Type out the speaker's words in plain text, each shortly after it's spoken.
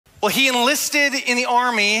Well, he enlisted in the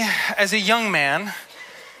army as a young man,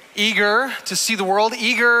 eager to see the world,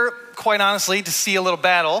 eager, quite honestly, to see a little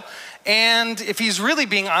battle. And if he's really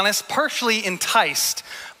being honest, partially enticed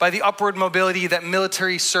by the upward mobility that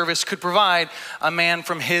military service could provide a man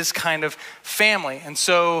from his kind of family. And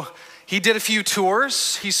so he did a few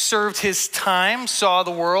tours, he served his time, saw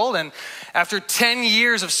the world, and after 10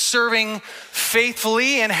 years of serving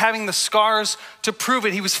faithfully and having the scars to prove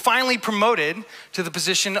it, he was finally promoted to the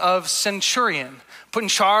position of centurion, put in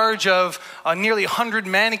charge of nearly 100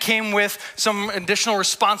 men. He came with some additional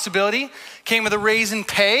responsibility, came with a raise in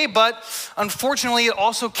pay, but unfortunately it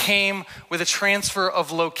also came with a transfer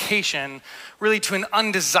of location, really to an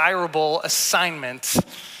undesirable assignment,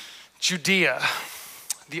 Judea,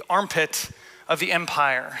 the armpit of the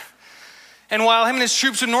empire. And while him and his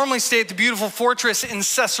troops would normally stay at the beautiful fortress in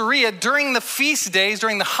Caesarea, during the feast days,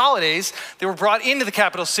 during the holidays, they were brought into the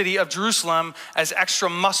capital city of Jerusalem as extra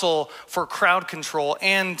muscle for crowd control,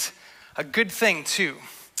 and a good thing too.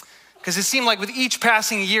 Because it seemed like with each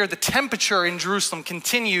passing year, the temperature in Jerusalem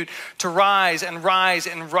continued to rise and rise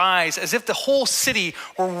and rise, as if the whole city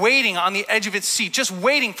were waiting on the edge of its seat, just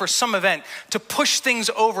waiting for some event to push things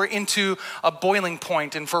over into a boiling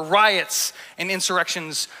point and for riots and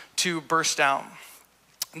insurrections to burst out.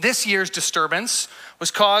 This year's disturbance was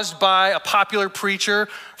caused by a popular preacher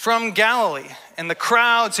from Galilee. And the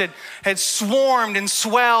crowds had swarmed and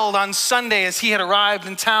swelled on Sunday as he had arrived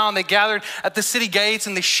in town. They gathered at the city gates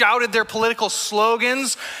and they shouted their political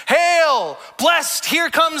slogans. Hail, blessed, here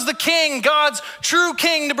comes the King, God's true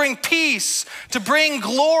King, to bring peace, to bring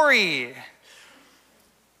glory. The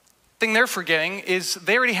thing they're forgetting is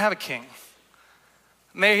they already have a king.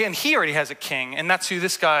 And he already has a king, and that's who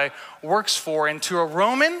this guy works for. And to a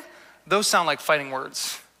Roman, those sound like fighting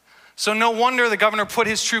words. So no wonder the governor put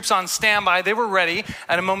his troops on standby. They were ready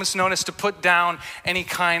at a moment's notice to put down any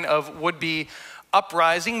kind of would-be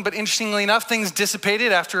uprising. But interestingly enough, things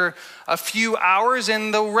dissipated after a few hours,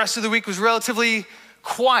 and the rest of the week was relatively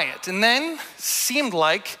quiet. And then, seemed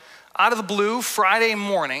like, out of the blue, Friday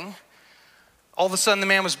morning, all of a sudden the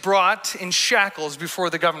man was brought in shackles before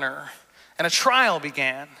the governor. And a trial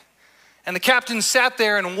began. And the captain sat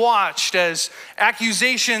there and watched as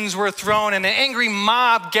accusations were thrown and an angry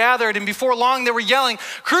mob gathered. And before long, they were yelling,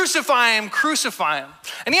 "Crucify him, crucify him."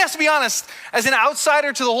 And he has to be honest, as an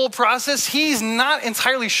outsider to the whole process, he's not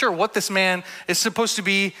entirely sure what this man is supposed to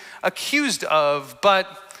be accused of. But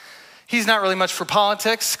he's not really much for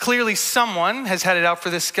politics. Clearly, someone has had it out for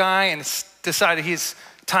this guy and it's decided it's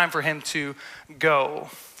time for him to go.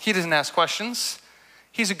 He doesn't ask questions.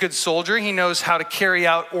 He's a good soldier. He knows how to carry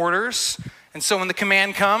out orders. And so when the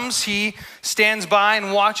command comes, he stands by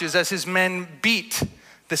and watches as his men beat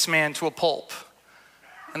this man to a pulp.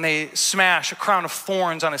 And they smash a crown of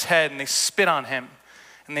thorns on his head and they spit on him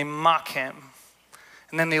and they mock him.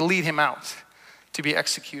 And then they lead him out to be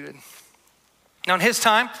executed. Now in his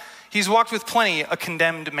time, he's walked with plenty a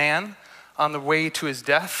condemned man on the way to his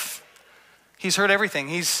death. He's heard everything.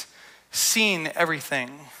 He's seen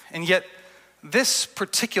everything. And yet, this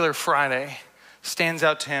particular Friday stands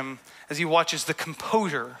out to him as he watches the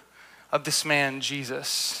composure of this man,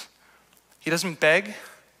 Jesus. He doesn't beg.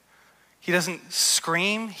 He doesn't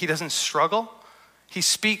scream. He doesn't struggle. He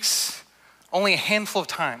speaks only a handful of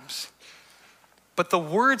times. But the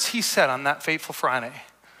words he said on that fateful Friday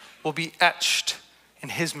will be etched in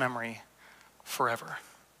his memory forever.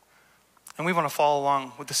 And we want to follow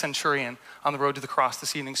along with the centurion on the road to the cross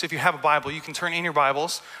this evening. So if you have a Bible, you can turn in your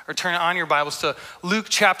Bibles or turn on your Bibles to Luke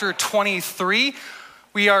chapter 23.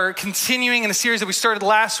 We are continuing in a series that we started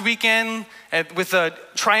last weekend with a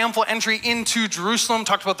triumphal entry into Jerusalem,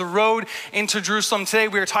 talked about the road into Jerusalem. Today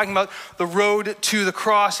we are talking about the road to the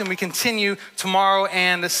cross, and we continue tomorrow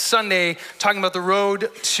and Sunday talking about the road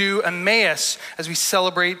to Emmaus as we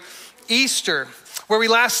celebrate Easter. Where we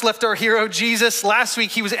last left our hero, Jesus, last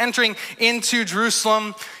week he was entering into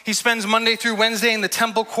Jerusalem. He spends Monday through Wednesday in the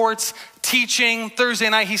temple courts teaching. Thursday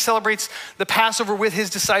night he celebrates the Passover with his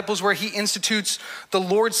disciples where he institutes the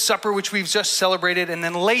Lord's Supper, which we've just celebrated. And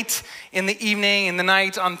then late in the evening, in the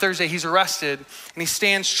night on Thursday, he's arrested and he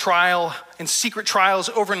stands trial in secret trials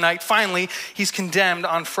overnight. Finally, he's condemned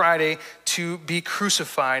on Friday to be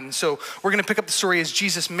crucified. And so we're going to pick up the story as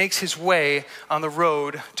Jesus makes his way on the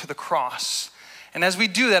road to the cross. And as we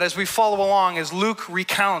do that, as we follow along, as Luke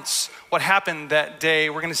recounts what happened that day,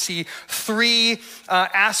 we're going to see three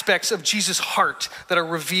aspects of Jesus' heart that are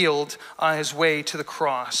revealed on his way to the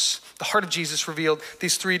cross. The heart of Jesus revealed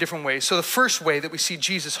these three different ways. So the first way that we see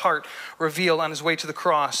Jesus' heart revealed on his way to the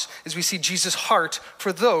cross is we see Jesus' heart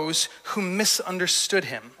for those who misunderstood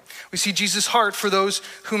him. We see Jesus' heart for those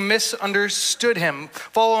who misunderstood him.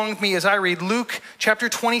 Follow along with me as I read Luke chapter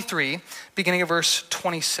 23, beginning of verse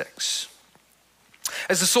 26.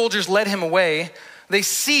 As the soldiers led him away, they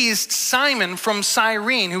seized Simon from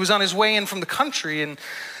Cyrene, who was on his way in from the country, and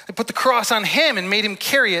they put the cross on him and made him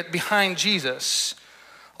carry it behind Jesus.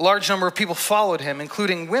 A large number of people followed him,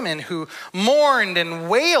 including women who mourned and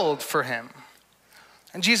wailed for him.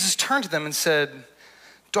 And Jesus turned to them and said,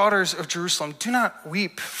 "Daughters of Jerusalem, do not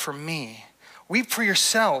weep for me. Weep for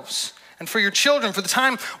yourselves and for your children, for the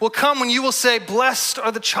time will come when you will say, 'Blessed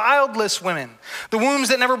are the childless women, the wombs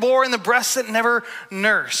that never bore and the breasts that never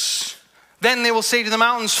nurse.' Then they will say to the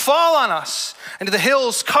mountains, 'Fall on us,' and to the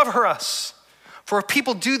hills, 'Cover us.' For if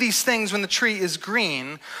people do these things when the tree is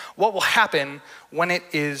green, what will happen when it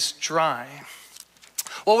is dry?"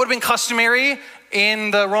 What would have been customary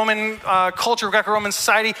in the Roman culture, Greco-Roman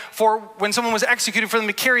society, for when someone was executed, for them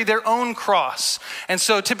to carry their own cross. And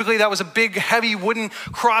so typically that was a big, heavy wooden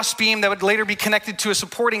cross beam that would later be connected to a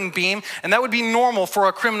supporting beam. And that would be normal for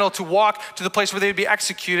a criminal to walk to the place where they would be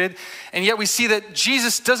executed. And yet we see that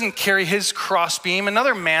Jesus doesn't carry his cross beam.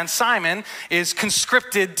 Another man, Simon, is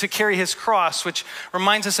conscripted to carry his cross, which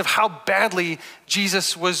reminds us of how badly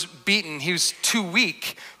Jesus was beaten. He was too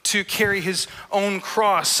weak to carry his own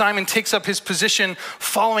cross. Simon takes up his position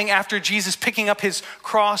following after Jesus, picking up his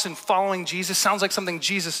cross and following Jesus. Sounds like something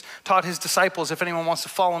Jesus taught his disciples. If anyone wants to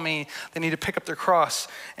follow me, they need to pick up their cross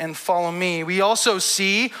and follow me. We also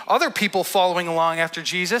see other people following along after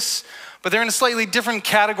Jesus, but they're in a slightly different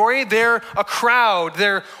category. They're a crowd,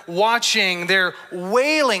 they're watching, they're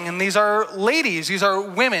wailing, and these are ladies, these are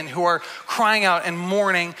women who are crying out and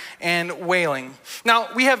mourning and wailing. Now,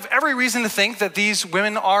 we have every reason to think that these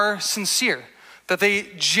women are sincere, that they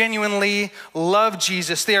genuinely love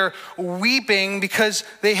Jesus. They are weeping because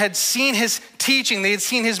they had seen his teaching, they had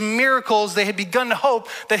seen his miracles, they had begun to hope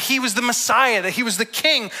that he was the Messiah, that he was the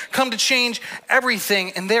King come to change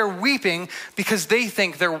everything. And they're weeping because they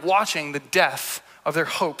think they're watching the death of their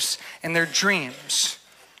hopes and their dreams,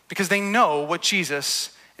 because they know what Jesus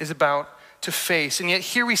is about to face. And yet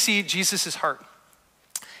here we see Jesus' heart.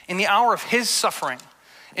 In the hour of his suffering,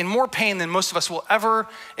 in more pain than most of us will ever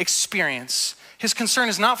experience, his concern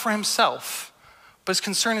is not for himself, but his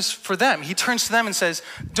concern is for them. He turns to them and says,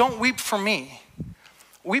 "Don't weep for me.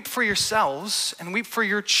 Weep for yourselves and weep for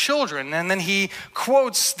your children." And then he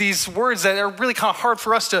quotes these words that are really kind of hard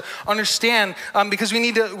for us to understand because we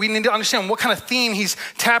need to understand what kind of theme he's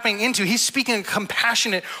tapping into. He's speaking a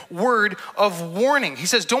compassionate word of warning. He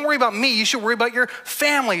says, "Don't worry about me. You should worry about your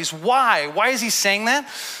families." Why? Why is he saying that?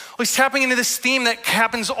 Well, he's tapping into this theme that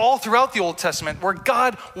happens all throughout the Old Testament, where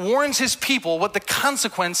God warns his people what the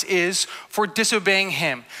consequence is for disobeying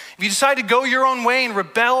him. If you decide to go your own way and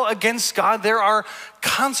rebel against God, there are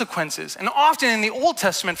consequences. And often in the Old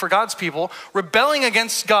Testament for God's people, rebelling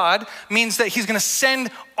against God means that he's going to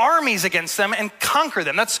send armies against them and conquer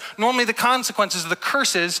them. That's normally the consequences of the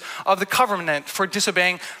curses of the covenant for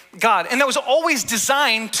disobeying God. And that was always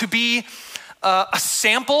designed to be a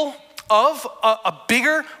sample of a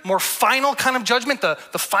bigger, more final kind of judgment, the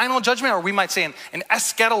final judgment, or we might say an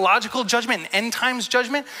eschatological judgment, an end times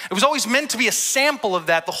judgment. It was always meant to be a sample of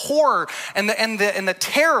that, the horror and the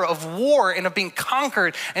terror of war and of being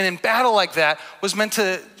conquered and in battle like that was meant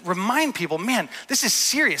to remind people, man, this is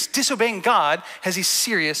serious. Disobeying God has a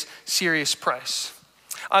serious, serious price.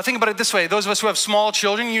 Think about it this way. Those of us who have small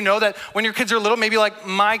children, you know that when your kids are little, maybe like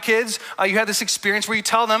my kids, you have this experience where you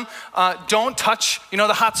tell them, don't touch,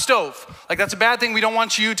 the hot stove. Like that's a bad thing. We don't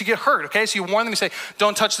want you to get hurt, okay? So you warn them, you say,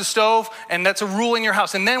 don't touch the stove, and that's a rule in your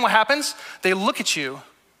house. And then what happens? They look at you,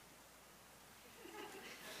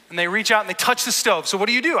 and they reach out and they touch the stove. So what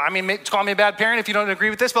do? I mean, call me a bad parent if you don't agree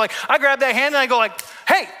with this, but like I grab that hand and I go like,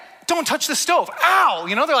 hey, don't touch the stove. Ow!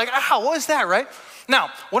 They're like, ow, what is that, right?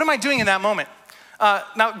 Now, what am I doing in that moment?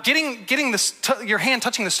 Now, getting your hand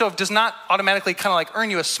touching the stove does not automatically kind of like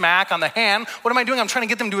earn you a smack on the hand. What am I doing? I'm trying to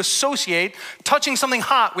get them to associate touching something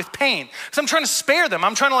hot with pain. Because I'm trying to spare them.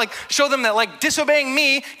 I'm trying to like show them that like disobeying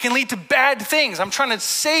me can lead to bad things. I'm trying to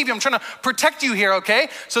save you. I'm trying to protect you here, okay?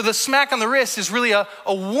 So the smack on the wrist is really a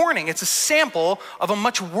warning. It's a sample of a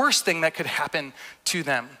much worse thing that could happen to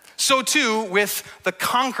them. So too with the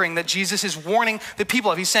conquering that Jesus is warning the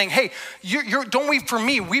people of. He's saying, hey, don't weep for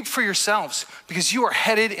me, weep for yourselves, because you are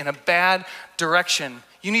headed in a bad direction.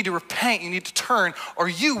 You need to repent, you need to turn, or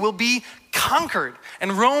you will be conquered.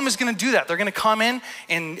 And Rome is going to do that. They're going to come in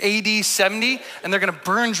AD 70, and they're going to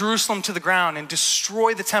burn Jerusalem to the ground and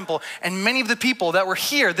destroy the temple. And many of the people that were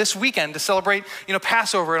here this weekend to celebrate,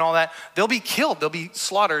 Passover and all that, they'll be killed, they'll be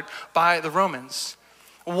slaughtered by the Romans.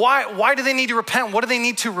 Why do they need to repent? What do they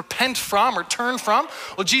need to repent from or turn from?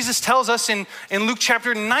 Well, Jesus tells us in Luke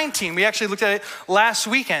chapter 19. We actually looked at it last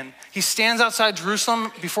weekend. He stands outside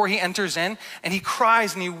Jerusalem before he enters in, and he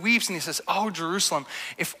cries and he weeps and he says, "Oh, Jerusalem,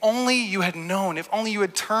 if only you had known, if only you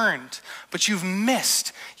had turned, but you've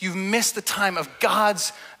missed the time of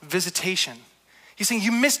God's visitation." He's saying,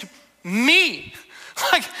 you missed me.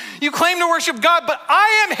 Like, you claim to worship God, but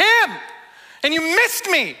I am him, and you missed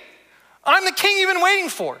me. I'm the king you've been waiting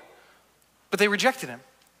for. But they rejected him.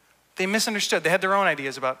 They misunderstood. They had their own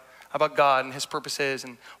ideas about God and his purposes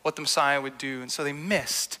and what the Messiah would do. And so they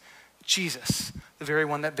missed Jesus, the very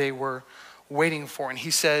one that they were waiting for. And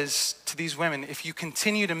he says to these women, if you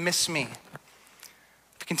continue to miss me,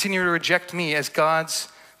 if you continue to reject me as God's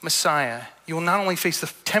Messiah, you will not only face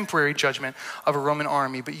the temporary judgment of a Roman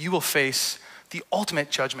army, but you will face the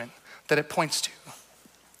ultimate judgment that it points to.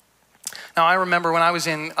 Now, I remember when I was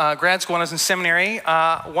in grad school, when I was in seminary,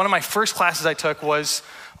 one of my first classes I took was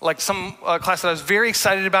like some class that I was very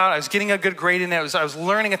excited about. I was getting a good grade in it. I was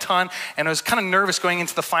learning a ton, and I was kind of nervous going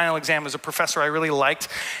into the final exam. As a professor I really liked.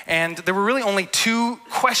 And there were really only 2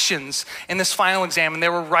 questions in this final exam, and they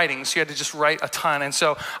were writing, so you had to just write a ton. And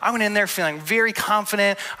so I went in there feeling very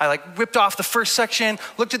confident. I whipped off the first section,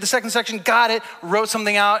 looked at the second section, got it, wrote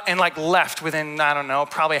something out, and left within, I don't know,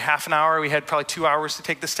 probably half an hour. We had probably 2 hours to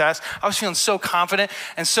take this test. I was feeling so confident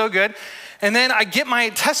and so good. And then I get my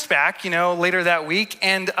test back, later that week,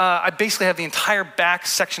 and I basically have the entire back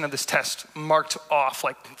section of this test marked off,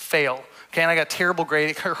 fail. Okay, and I got a terrible grade.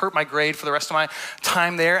 It hurt my grade for the rest of my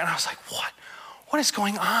time there. And I was like, what? What is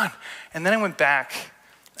going on? And then I went back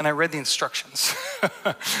and I read the instructions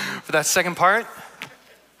for that second part.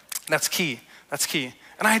 That's key. That's key.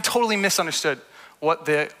 And I had totally misunderstood what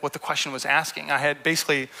the question was asking. I had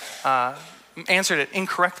basically answered it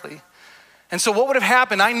incorrectly. And so what would have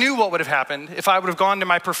happened, I knew what would have happened if I would have gone to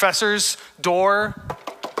my professor's door.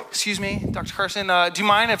 Excuse me, Dr. Carson, do you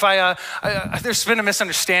mind if there's been a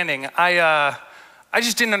misunderstanding. I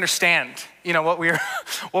just didn't understand, what we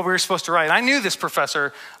were supposed to write. I knew this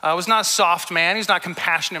professor was not a soft man. He was not a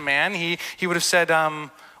compassionate man. He would have said,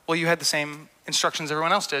 well, you had the same instructions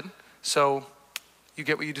everyone else did, so you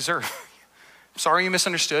get what you deserve. Sorry you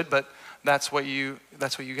misunderstood, but that's what you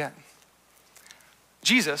get.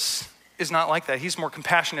 Jesus is not like that. He's more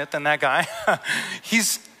compassionate than that guy.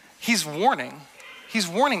 He's warning. He's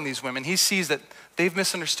warning these women. He sees that they've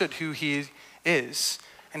misunderstood who he is.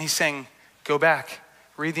 And he's saying, go back,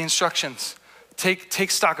 read the instructions,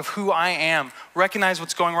 take stock of who I am, recognize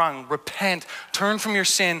what's going wrong, repent, turn from your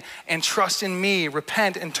sin and trust in me,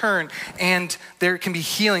 repent and turn, and there can be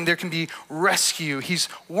healing, there can be rescue. He's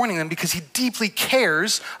warning them because he deeply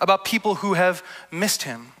cares about people who have missed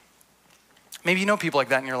him. Maybe you know people like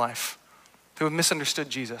that in your life who have misunderstood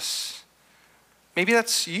Jesus. Maybe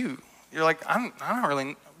that's you. You're like, I don't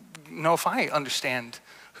really know if I understand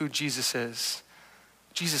who Jesus is.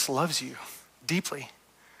 Jesus loves you deeply.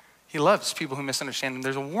 He loves people who misunderstand him.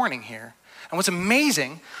 There's a warning here. And what's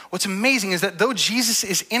amazing is that though Jesus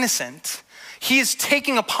is innocent, he is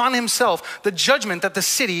taking upon himself the judgment that the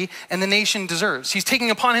city and the nation deserves. He's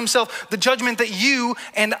taking upon himself the judgment that you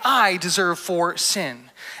and I deserve for sin.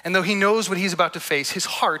 And though he knows what he's about to face, his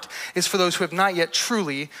heart is for those who have not yet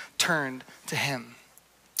truly turned to him.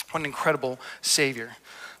 What an incredible Savior.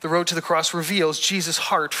 The road to the cross reveals Jesus'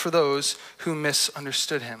 heart for those who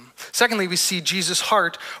misunderstood him. Secondly, we see Jesus'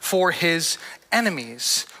 heart for his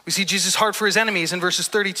enemies. We see Jesus' heart for his enemies in verses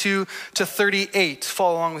 32 to 38.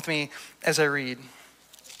 Follow along with me as I read.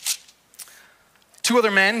 2 other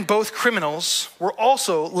men, both criminals, were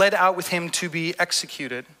also led out with him to be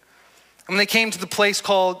executed. And when they came to the place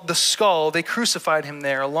called the Skull, they crucified him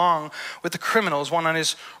there along with the criminals, one on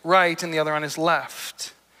his right and the other on his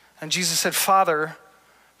left. And Jesus said, Father,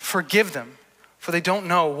 forgive them, for they don't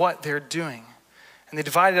know what they're doing. And they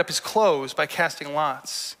divided up his clothes by casting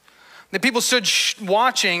lots. The people stood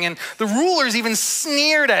watching, and the rulers even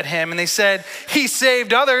sneered at him, and they said, he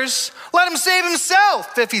saved others. Let him save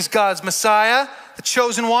himself if he's God's Messiah, the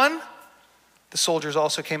chosen one. The soldiers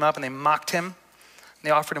also came up, and they mocked him. They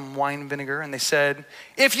offered him wine vinegar, and they said,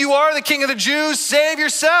 if you are the king of the Jews, save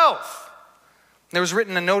yourself. And there was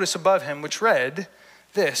written a notice above him which read,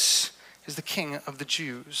 this is the King of the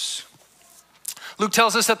Jews. Luke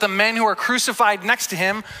tells us that the men who are crucified next to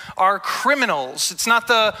him are criminals. It's not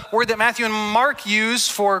the word that Matthew and Mark use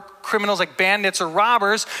for criminals like bandits or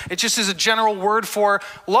robbers. It just is a general word for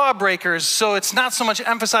lawbreakers. So it's not so much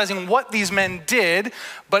emphasizing what these men did,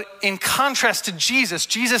 but in contrast to Jesus,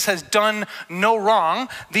 Jesus has done no wrong.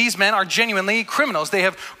 These men are genuinely criminals. They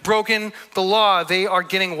have broken the law. They are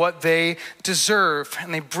getting what they deserve.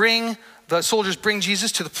 And they bring the soldiers bring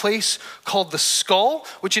Jesus to the place called the skull,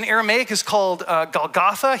 which in Aramaic is called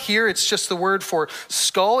Golgotha. Here it's just the word for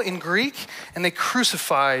skull in Greek, and they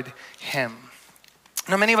crucified him.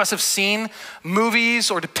 Now, many of us have seen movies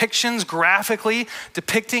or depictions graphically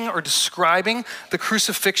depicting or describing the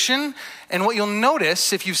crucifixion. And what you'll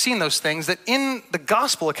notice if you've seen those things, that in the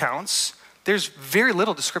gospel accounts, there's very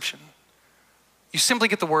little description. You simply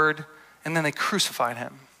get the word, and then they crucified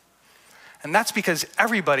him. And that's because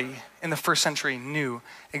everybody in the first century knew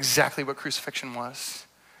exactly what crucifixion was.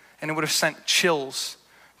 And it would have sent chills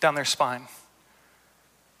down their spine.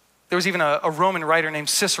 There was even a Roman writer named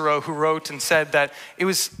Cicero who wrote and said that it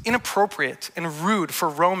was inappropriate and rude for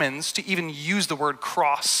Romans to even use the word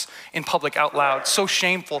cross in public out loud. So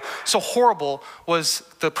shameful, so horrible was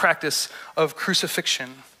the practice of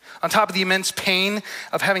crucifixion. On top of the immense pain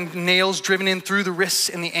of having nails driven in through the wrists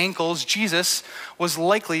and the ankles, Jesus was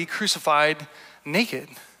likely crucified naked,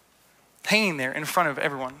 hanging there in front of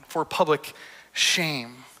everyone for public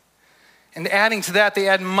shame. And adding to that, they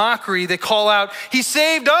add mockery. They call out, "He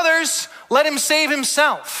saved others, let him save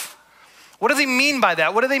himself." What do they mean by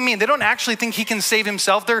that? What do they mean? They don't actually think he can save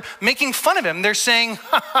himself. They're making fun of him. They're saying,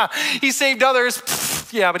 he saved others.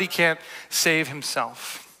 Pfft, yeah, but he can't save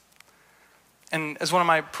himself. And as one of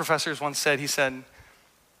my professors once said, he said,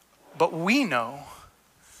 "But we know,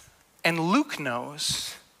 and Luke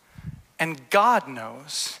knows, and God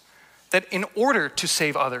knows that in order to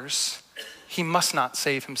save others, he must not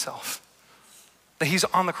save himself." That he's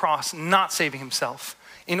on the cross, not saving himself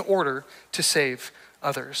in order to save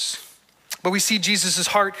others. But we see Jesus'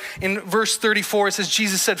 heart in verse 34. It says,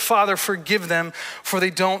 Jesus said, "Father, forgive them, for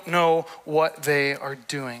they don't know what they are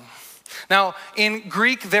doing." Now, in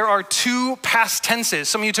Greek, there are two past tenses.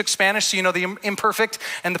 Some of you took Spanish, so you know the imperfect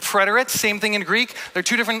and the preterite. Same thing in Greek. There are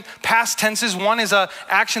two different past tenses. One is an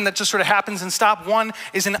action that just sort of happens and stops. One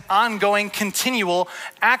is an ongoing, continual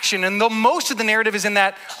action. And though most of the narrative is in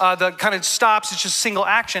that, the kind of stops, it's just single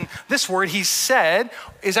action, this word, he said,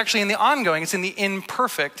 is actually in the ongoing. It's in the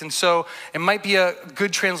imperfect. And so it might be a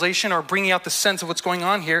good translation or bringing out the sense of what's going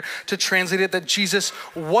on here to translate it that Jesus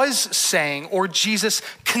was saying or Jesus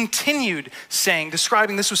continued saying,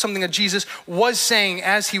 describing this was something that Jesus was saying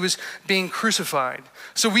as he was being crucified.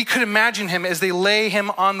 So we could imagine him as they lay him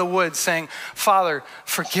on the wood saying, "Father,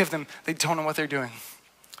 forgive them. They don't know what they're doing."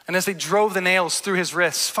 And as they drove the nails through his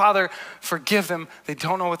wrists, "Father, forgive them. They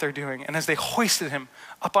don't know what they're doing." And as they hoisted him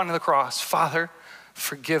up onto the cross, "Father,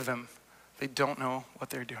 forgive them. They don't know what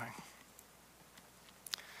they're doing."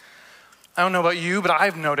 I don't know about you, but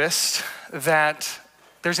I've noticed that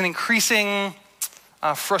there's an increasing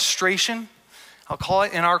frustration, I'll call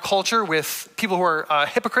it, in our culture with people who are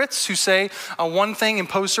hypocrites who say one thing,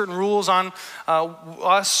 impose certain rules on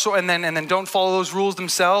us, and then don't follow those rules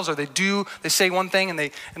themselves, or they say one thing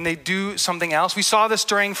and they do something else. We saw this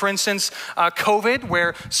during, for instance, COVID,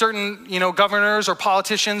 where certain governors or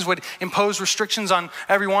politicians would impose restrictions on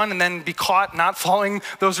everyone and then be caught not following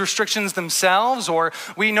those restrictions themselves. Or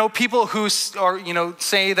we know people who are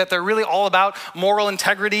say that they're really all about moral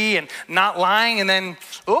integrity and not lying, and then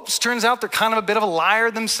turns out they're kind of a bit of a liar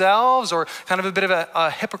themselves, or kind of a bit of a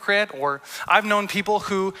hypocrite. Or I've known people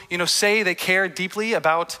who say they care deeply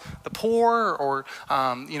about the poor or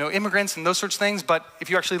immigrants and those sorts of things, but if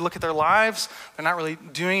you actually look at their lives, they're not really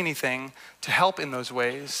doing anything to help in those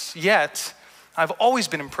ways. Yet I've always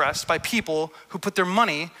been impressed by people who put their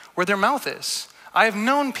money where their mouth is. I have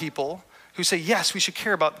known people who say, yes, we should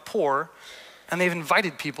care about the poor, and they've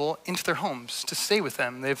invited people into their homes to stay with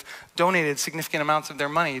them. They've donated significant amounts of their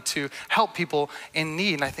money to help people in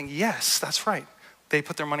need. And I think, yes, that's right. They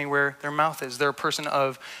put their money where their mouth is. They're a person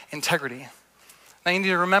of integrity. Now you need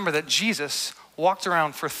to remember that Jesus walked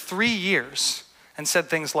around for 3 years and said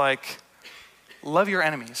things like, love your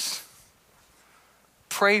enemies.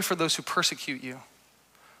 Pray for those who persecute you,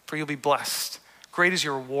 for you'll be blessed. Great is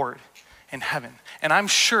your reward in heaven. And I'm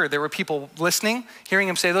sure there were people listening, hearing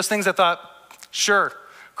him say those things that thought, sure,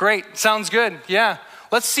 great, sounds good, yeah.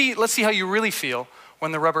 Let's see how you really feel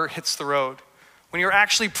when the rubber hits the road. When you're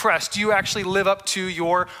actually pressed, do you actually live up to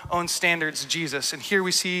your own standards, Jesus? And here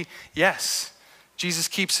we see, yes, Jesus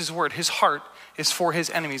keeps his word. His heart is for his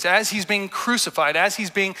enemies. As he's being crucified, as he's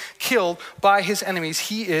being killed by his enemies,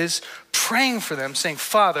 he is praying for them, saying,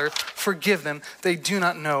 Father, forgive them. They do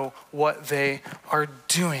not know what they are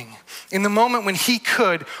doing. In the moment when he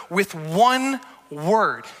could, with one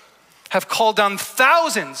word, have called down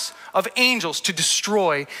thousands of angels to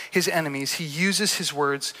destroy his enemies, he uses his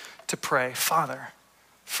words to pray, Father,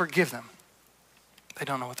 forgive them. They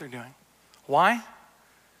don't know what they're doing. Why?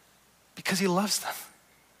 Because he loves them.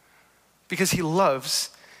 Because he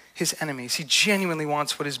loves his enemies. He genuinely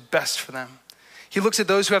wants what is best for them. He looks at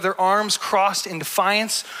those who have their arms crossed in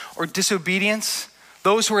defiance or disobedience,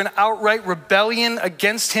 those who are in outright rebellion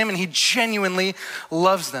against him, and he genuinely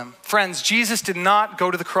loves them. Friends, Jesus did not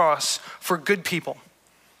go to the cross for good people.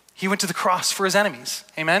 He went to the cross for his enemies.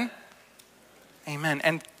 Amen? Amen.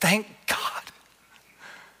 And thank God,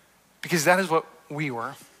 because that is what we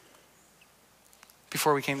were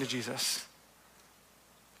before we came to Jesus.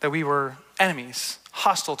 That we were enemies,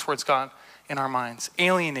 hostile towards God in our minds,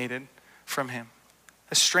 alienated from him,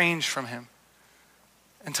 estranged from him,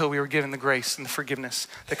 until we were given the grace and the forgiveness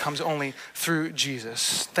that comes only through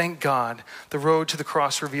Jesus. Thank God, the road to the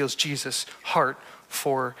cross reveals Jesus' heart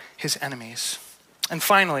for his enemies. And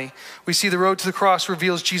finally, we see the road to the cross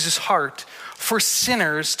reveals Jesus' heart for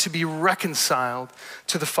sinners to be reconciled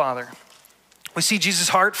to the Father. We see Jesus'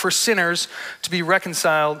 heart for sinners to be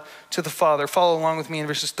reconciled to the Father. Follow along with me in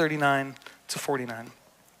verses 39 to 49.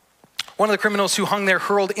 One of the criminals who hung there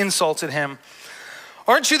hurled insults at him.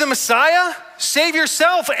 "Aren't you the Messiah? Save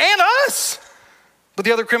yourself and us." But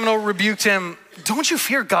the other criminal rebuked him. "Don't you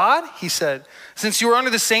fear God?" he said. "Since you are under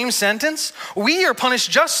the same sentence, we are punished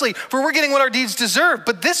justly, for we're getting what our deeds deserve.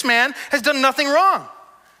 But this man has done nothing wrong."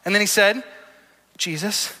 And then he said,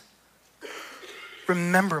 "Jesus,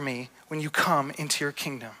 remember me when you come into your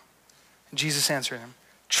kingdom." And Jesus answered him,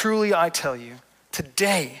 "Truly I tell you,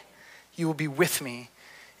 today you will be with me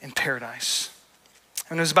in paradise."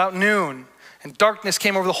 And it was about noon, and darkness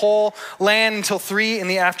came over the whole land until 3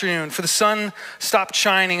 p.m, for the sun stopped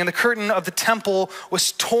shining, and the curtain of the temple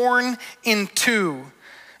was torn in two.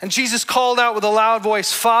 And Jesus called out with a loud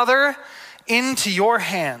voice, "Father, into your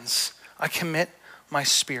hands I commit my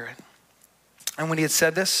spirit." And when he had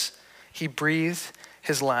said this, he breathed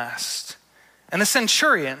his last. And the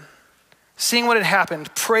centurion, seeing what had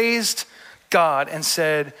happened, praised God and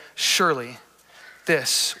said, "Surely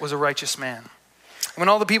this was a righteous man." And when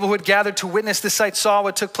all the people who had gathered to witness this sight saw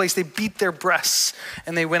what took place, they beat their breasts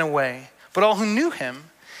and they went away. But all who knew him,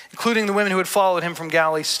 including the women who had followed him from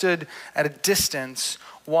Galilee, stood at a distance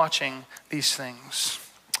watching these things.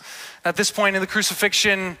 At this point in the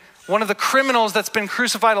crucifixion, one of the criminals that's been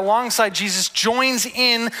crucified alongside Jesus joins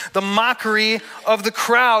in the mockery of the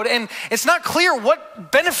crowd. And it's not clear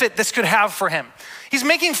what benefit this could have for him. He's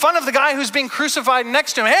making fun of the guy who's being crucified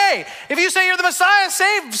next to him. "Hey, if you say you're the Messiah,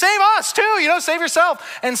 save us too. Save yourself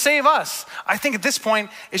and save us." I think at this point,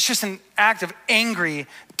 it's just an act of angry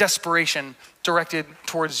desperation directed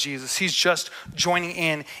towards Jesus. He's just joining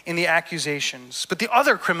in the accusations. But the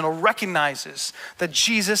other criminal recognizes that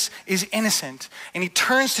Jesus is innocent, and he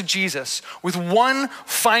turns to Jesus with one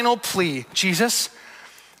final plea. "Jesus,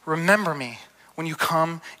 remember me when you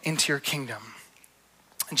come into your kingdom."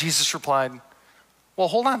 And Jesus replied, "Well,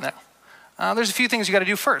 hold on now. There's a few things you got to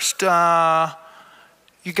do first. You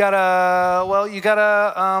gotta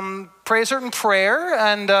pray a certain prayer,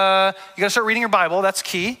 and you gotta start reading your Bible. That's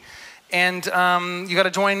key. And you gotta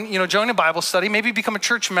join a Bible study. Maybe become a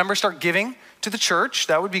church member. Start giving to the church.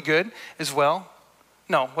 That would be good as well."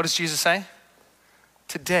 No, what does Jesus say?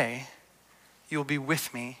 "Today you will be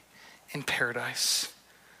with me in paradise."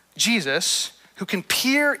 Jesus, who can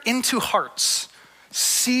peer into hearts,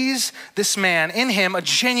 sees this man, in him, a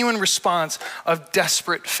genuine response of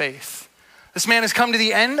desperate faith. This man has come to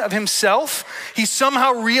the end of himself. He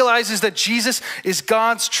somehow realizes that Jesus is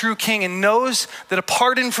God's true king and knows that a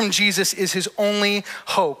pardon from Jesus is his only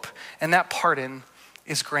hope, and that pardon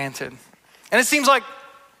is granted. And it seems like,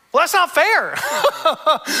 well, that's not fair.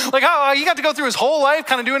 Like how he got to go through his whole life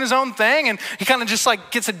kind of doing his own thing, and he kind of just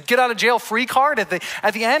like gets a get out of jail free card at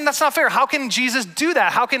the end. That's not fair. How can Jesus do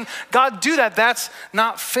that? How can God do that? That's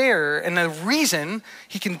not fair. And the reason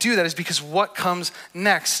he can do that is because what comes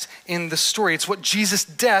next in the story. It's what Jesus'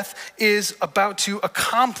 death is about to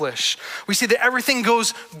accomplish. We see that everything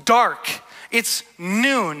goes dark. It's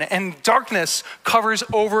noon and darkness covers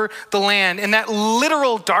over the land. And that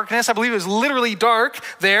literal darkness, I believe it was literally dark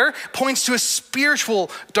there, points to a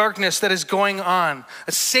spiritual darkness that is going on.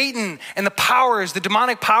 Satan and the powers, the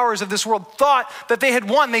demonic powers of this world thought that they had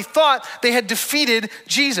won. They thought they had defeated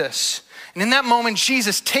Jesus. And in that moment,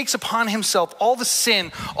 Jesus takes upon himself all the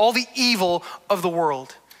sin, all the evil of the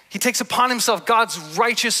world. He takes upon himself God's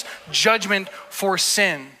righteous judgment for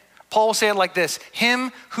sin. Paul will say it like this: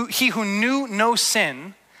 he who knew no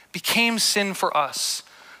sin became sin for us,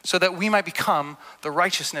 so that we might become the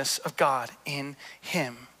righteousness of God in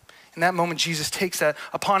him. In that moment, Jesus takes that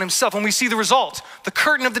upon himself, and we see the result. The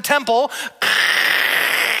curtain of the temple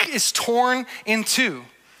is torn in two.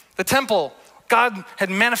 The temple, God had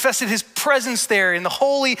manifested his presence there in the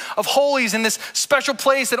Holy of Holies, in this special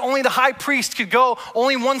place that only the high priest could go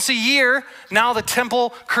only once a year. Now the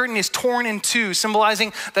temple curtain is torn in two,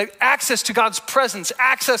 symbolizing that access to God's presence,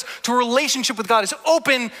 access to a relationship with God is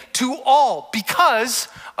open to all because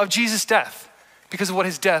of Jesus' death, because of what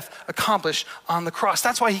his death accomplished on the cross.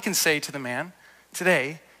 That's why he can say to the man,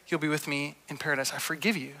 today you'll be with me in paradise. I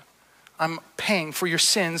forgive you. I'm paying for your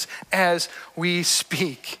sins as we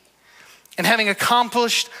speak. And having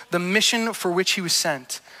accomplished the mission for which he was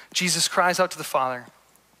sent, Jesus cries out to the Father,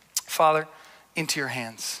 Father, into your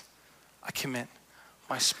hands I commit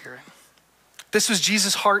my spirit. This was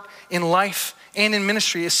Jesus' heart in life and in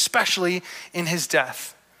ministry, especially in his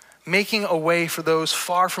death, making a way for those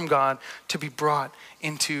far from God to be brought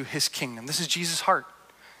into his kingdom. This is Jesus' heart.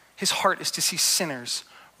 His heart is to see sinners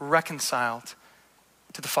reconciled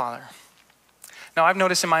to the Father. Now, I've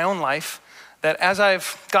noticed in my own life that as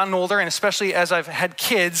I've gotten older, and especially as I've had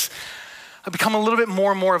kids, I've become a little bit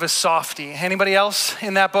more and more of a softie. Anybody else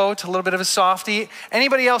in that boat? A little bit of a softie?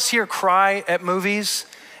 Anybody else here cry at movies?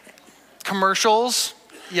 Commercials?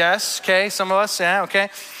 Yes, okay, some of us, yeah, okay.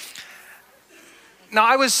 Now,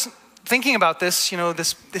 I was thinking about this,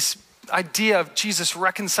 this idea of Jesus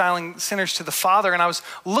reconciling sinners to the Father, and I was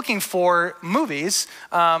looking for movies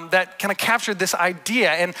that kind of captured this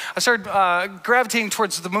idea, and I started gravitating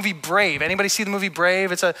towards the movie Brave. Anybody see the movie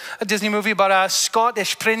Brave? It's a Disney movie about a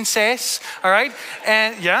Scottish princess, all right?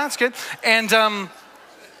 And yeah, it's good.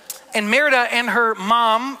 And Merida and her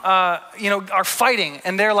mom, are fighting,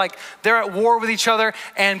 and they're at war with each other.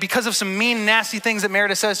 And because of some mean, nasty things that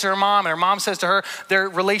Merida says to her mom, and her mom says to her, their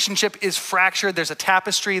relationship is fractured. There's a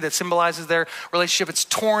tapestry that symbolizes their relationship. It's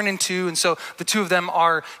torn in two, and so the two of them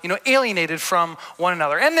are, alienated from one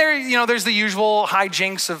another. And there's the usual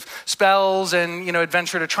hijinks of spells and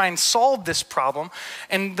adventure to try and solve this problem.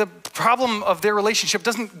 And the problem of their relationship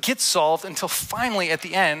doesn't get solved until finally, at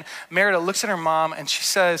the end, Merida looks at her mom and she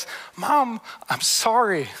says, Mom, I'm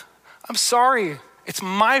sorry. It's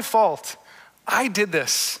my fault. I did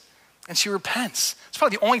this. And she repents. It's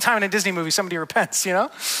probably the only time in a Disney movie somebody repents,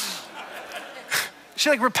 She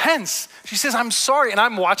repents. She says, I'm sorry. And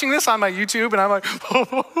I'm watching this on my YouTube and I'm like,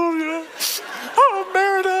 oh,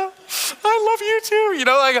 Merida, I love you too.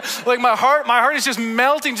 Like my heart is just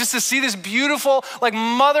melting just to see this beautiful,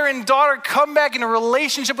 mother and daughter come back in a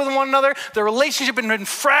relationship with one another. Their relationship had been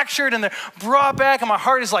fractured and they're brought back, and my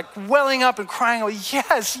heart is welling up and crying, oh,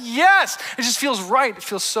 yes. It just feels right. It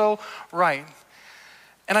feels so right.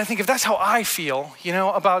 And I think if that's how I feel,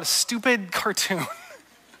 about a stupid cartoon,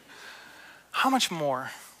 how much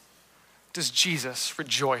more does Jesus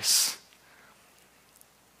rejoice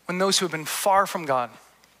when those who have been far from God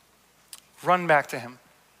run back to him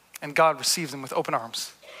and God receives them with open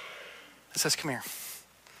arms and says, come here.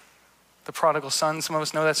 The prodigal son, some of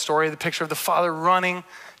us know that story, the picture of the father running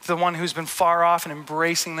to the one who's been far off and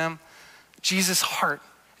embracing them. Jesus' heart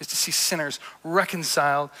is to see sinners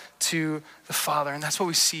reconciled to the Father, and that's what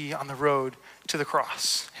we see on the road to the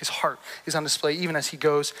cross. His heart is on display even as he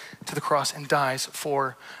goes to the cross and dies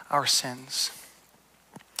for our sins.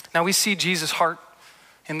 Now we see Jesus' heart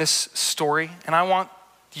in this story, and I want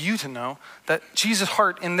you to know that Jesus'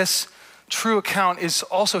 heart in this true account is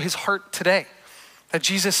also his heart today. That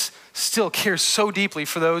Jesus still cares so deeply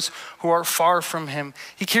for those who are far from him.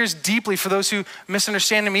 He cares deeply for those who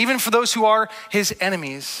misunderstand him, even for those who are his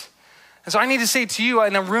enemies. And so I need to say to you,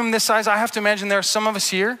 in a room this size, I have to imagine there are some of us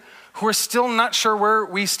here who are still not sure where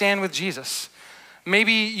we stand with Jesus.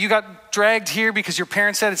 Maybe you got dragged here because your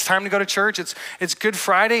parents said it's time to go to church. It's Good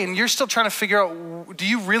Friday, and you're still trying to figure out, do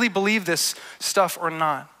you really believe this stuff or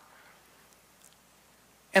not?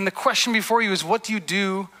 And the question before you is, what do you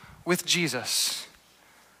do with Jesus?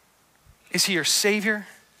 Is he your Savior?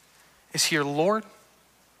 Is he your Lord?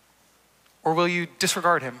 Or will you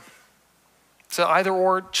disregard him? It's an either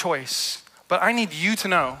or choice. But I need you to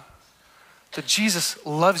know that Jesus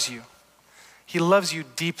loves you. He loves you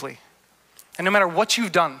deeply. And no matter what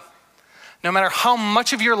you've done, no matter how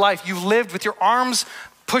much of your life you've lived with your arms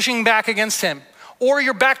pushing back against him, or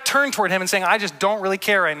your back turned toward him and saying, I just don't really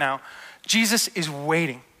care right now, Jesus is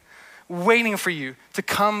waiting for you to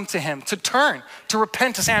come to him, to turn, to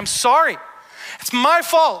repent, to say, I'm sorry. It's my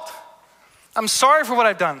fault. I'm sorry for what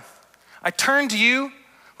I've done. I turn to you.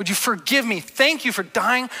 Would you forgive me? Thank you for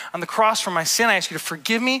dying on the cross for my sin. I ask you to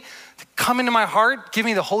forgive me, to come into my heart, give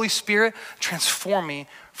me the Holy Spirit, transform me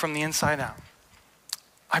from the inside out.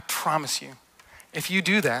 I promise you, if you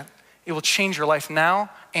do that, it will change your life now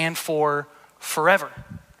and for forever.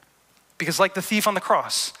 Because like the thief on the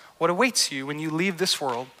cross, what awaits you when you leave this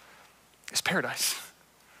world is paradise.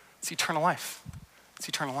 It's eternal life. It's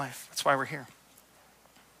eternal life. That's why we're here.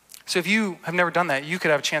 So if you have never done that, you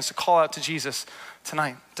could have a chance to call out to Jesus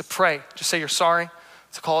tonight, to pray, just say you're sorry,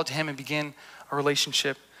 to call out to him and begin a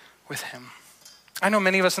relationship with him. I know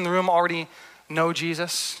many of us in the room already know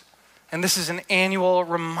Jesus, and this is an annual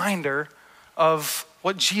reminder of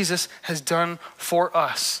what Jesus has done for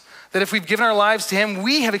us. That if we've given our lives to him,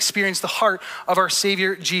 we have experienced the heart of our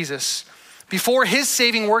Savior Jesus. Before his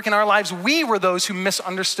saving work in our lives, we were those who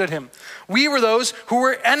misunderstood him. We were those who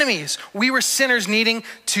were enemies. We were sinners needing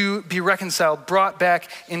to be reconciled, brought back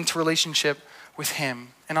into relationship with him.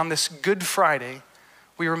 And on this Good Friday,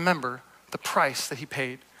 we remember the price that he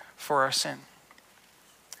paid for our sin.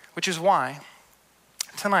 Which is why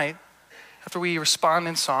tonight, after we respond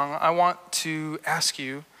in song, I want to ask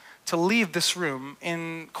you to leave this room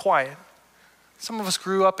in quiet. Some of us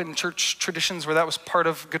grew up in church traditions where that was part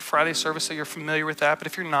of Good Friday service, so you're familiar with that. But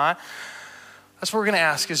if you're not, that's what we're going to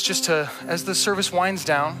ask, is just to, as the service winds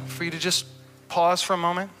down, for you to just pause for a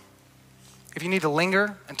moment. If you need to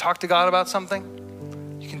linger and talk to God about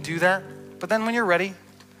something, you can do that. But then when you're ready,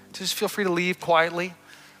 just feel free to leave quietly,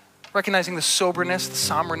 recognizing the soberness, the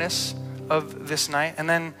somberness of this night. And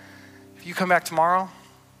then if you come back tomorrow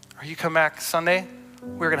or you come back Sunday,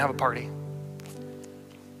 we're going to have a party.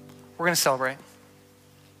 We're going to celebrate.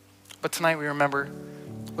 But tonight we remember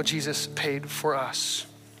what Jesus paid for us.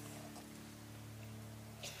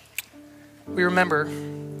 We remember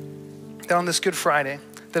that on this Good Friday,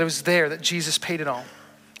 that it was there that Jesus paid it all,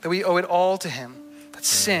 that we owe it all to him, that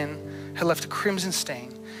sin had left a crimson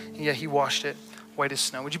stain, and yet he washed it white as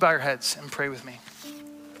snow. Would you bow your heads and pray with me?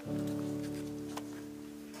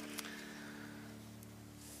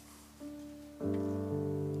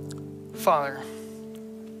 Father,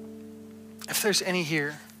 if there's any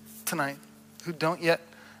here tonight who don't yet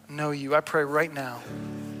know you, I pray right now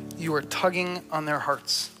you are tugging on their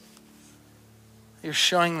hearts. You're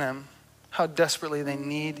showing them how desperately they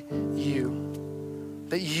need you,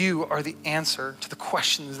 that you are the answer to the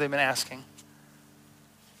questions they've been asking,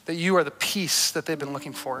 that you are the peace that they've been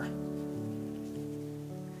looking for,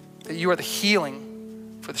 that you are the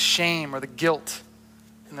healing for the shame or the guilt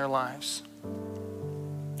in their lives.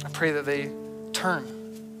 I pray that they turn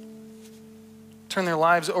their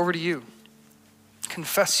lives over to you,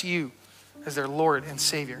 confess you as their Lord and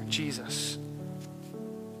Savior, Jesus,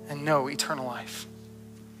 and know eternal life.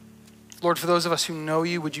 Lord, for those of us who know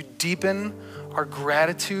you, would you deepen our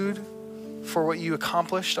gratitude for what you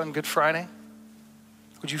accomplished on Good Friday?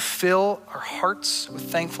 Would you fill our hearts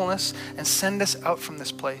with thankfulness and send us out from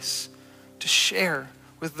this place to share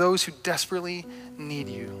with those who desperately need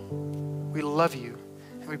you? We love you.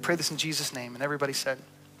 And we pray this in Jesus' name. And everybody said,